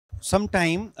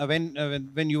sometime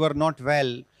when you were not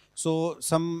well, so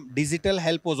some digital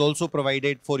help was also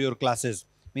provided for your classes.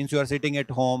 Means you are sitting at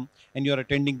home and you are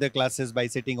attending the classes by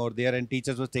sitting over there, and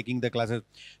teachers was taking the classes.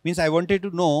 Means I wanted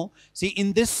to know, see,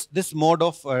 in this mode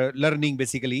of learning,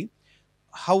 basically,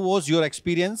 how was your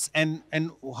experience, and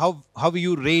how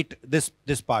you rate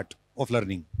this part of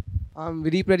learning? I'm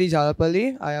Videep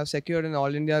Reddy. I have secured an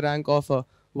All India rank of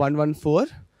 114.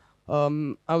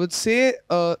 I would say,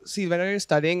 see, whenever you're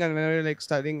studying and whenever you're like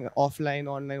studying offline,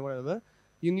 online, whatever,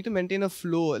 you need to maintain a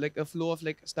flow, like a flow of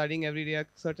like studying every day, a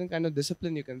certain kind of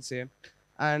discipline, you can say.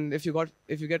 And if you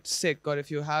get sick or if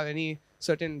you have any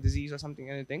certain disease or something,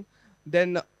 anything,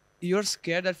 then you're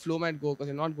scared that flow might go because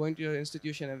you're not going to your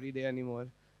institution every day anymore.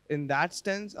 In that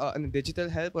sense, and digital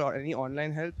help or any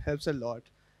online help helps a lot.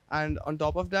 And on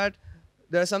top of that,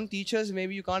 there are some teachers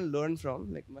maybe you can't learn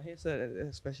from, like Mahesh sir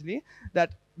especially,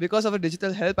 that because of a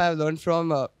digital help I have learned from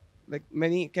like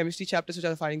many chemistry chapters which I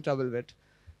was finding trouble with.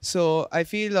 So I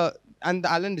feel, and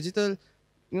the Allen digital,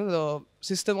 the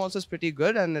system also is pretty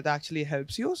good and it actually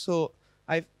helps you. So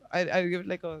I give it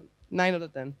like a 9 out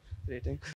of 10 rating.